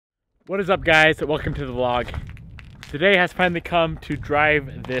What is up, guys? Welcome to the vlog. Today has finally come to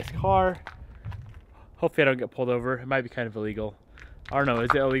drive this car. Hopefully I don't get pulled over. It might be kind of illegal. I don't know, is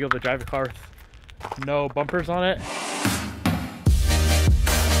it illegal to drive a car with no bumpers on it?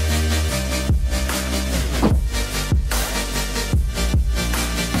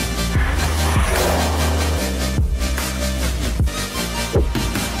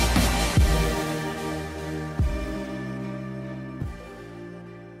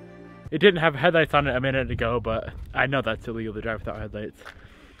 It didn't have headlights on it a minute ago, but I know that's illegal to drive without headlights.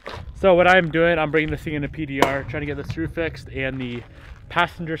 So what I'm doing, I'm bringing this thing into PDR, trying to get this roof fixed and the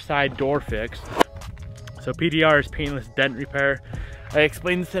passenger side door fixed. So PDR is paintless dent repair. I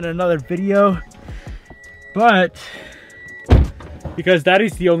explained this in another video, but because that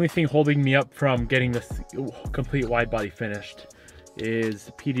is the only thing holding me up from getting this complete wide body finished is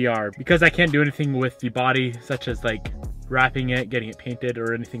PDR, because I can't do anything with the body, such as like wrapping it, getting it painted,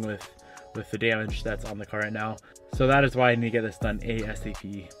 or anything with the damage that's on the car right now. So that is why I need to get this done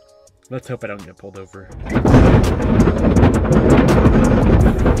ASAP. Let's hope I don't get pulled over. It's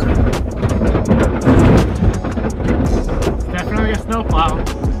definitely a snowplow.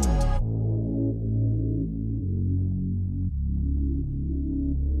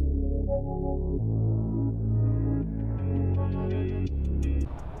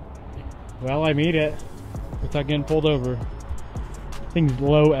 Well, I made it without getting pulled over. Thing's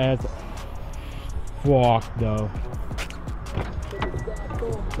low as fuck though.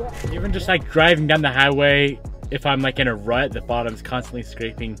 Even just like driving down the highway, if I'm like in a rut, the bottom's constantly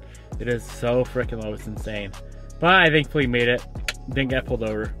scraping. It is so freaking low, it's insane. But I thankfully made it, didn't get pulled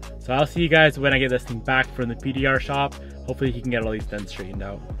over. So I'll see you guys when I get this thing back from the PDR shop. Hopefully he can get all these dents straightened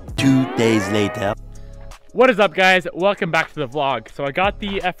out. 2 days later. What is up, guys? Welcome back to the vlog. So I got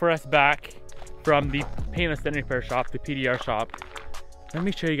the FRS back from the paintless dent repair shop, the PDR shop. Let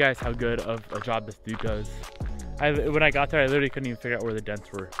me show you guys how good of a job this dude does. When I got there, I literally couldn't even figure out where the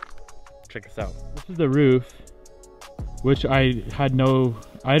dents were. Check this out. This is the roof, which I didn't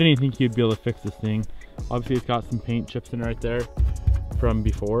even think he'd be able to fix this thing. Obviously it's got some paint chips in it right there from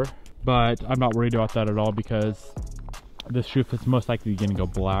before, but I'm not worried about that at all because this roof is most likely gonna go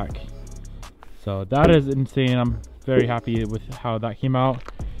black. So that is insane. I'm very happy with how that came out.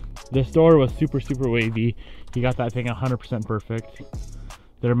 This door was super wavy. He got that thing 100% perfect.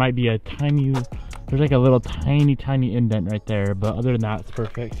 There might be a there's like a little tiny indent right there, but other than that, it's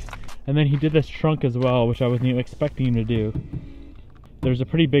perfect. And then he did this trunk as well, which I wasn't even expecting him to do. There's a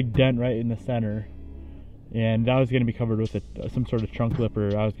pretty big dent right in the center, and that was going to be covered with some sort of trunk lip, or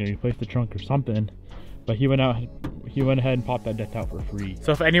I was going to replace the trunk or something. But he went ahead and popped that dent out for free.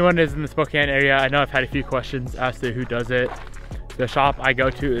 So if anyone is in the Spokane area, I know I've had a few questions as to who does it. The shop I go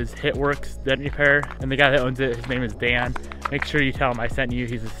to is Hitworks Dent Repair, and the guy that owns it, his name is Dan. Make sure you tell him I sent you.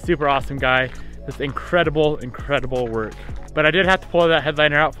 He's a super awesome guy. Does incredible work. But I did have to pull that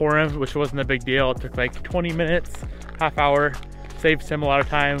headliner out for him, which wasn't a big deal. It took like 20 minutes, half hour, saved him a lot of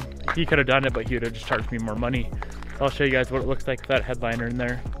time. He could have done it, but he would have just charged me more money. So I'll show you guys what it looks like with that headliner in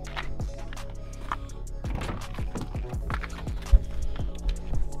there.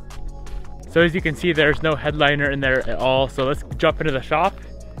 So as you can see, there's no headliner in there at all. So let's jump into the shop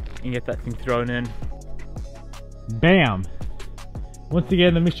and get that thing thrown in. Bam! Once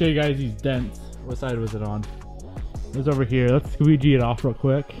again, let me show you guys these dents. What side was it on? It was over here. Let's squeegee it off real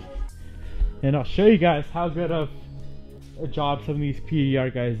quick. And I'll show you guys how good of a job some of these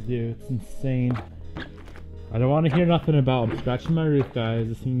PDR guys do. It's insane. I don't want to hear nothing about them scratching my roof, guys.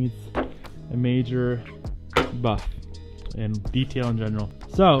 This thing needs a major buff and detail in general.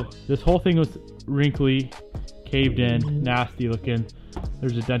 So this whole thing was wrinkly, caved in, nasty looking.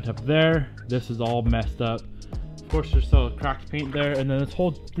 There's a dent up there. This is all messed up. Of course there's still cracked paint there, and then this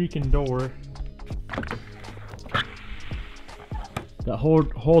whole freaking door, that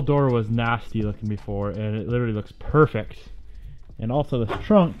whole door was nasty looking before, and it literally looks perfect. And also this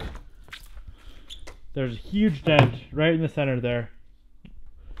trunk, there's a huge dent right in the center there.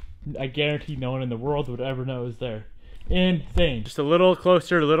 I guarantee no one in the world would ever know it was there. Insane. Just a little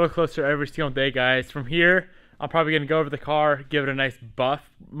closer every single day, guys. From here, I'm probably gonna go over the car, give it a nice buff,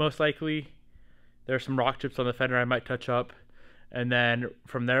 most likely. There's some rock chips on the fender I might touch up. And then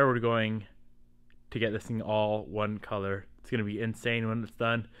from there, we're going to get this thing all one color. It's gonna be insane when it's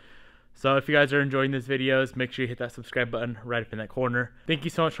done. So if you guys are enjoying these videos, make sure you hit that subscribe button right up in that corner. Thank you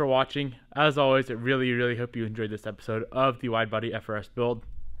so much for watching. As always, I really hope you enjoyed this episode of the wide body FRS build.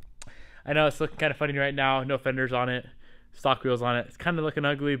 I know it's looking kind of funny right now, no fenders on it, stock wheels on it. It's kind of looking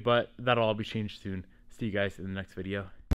ugly, but that'll all be changed soon. See you guys in the next video.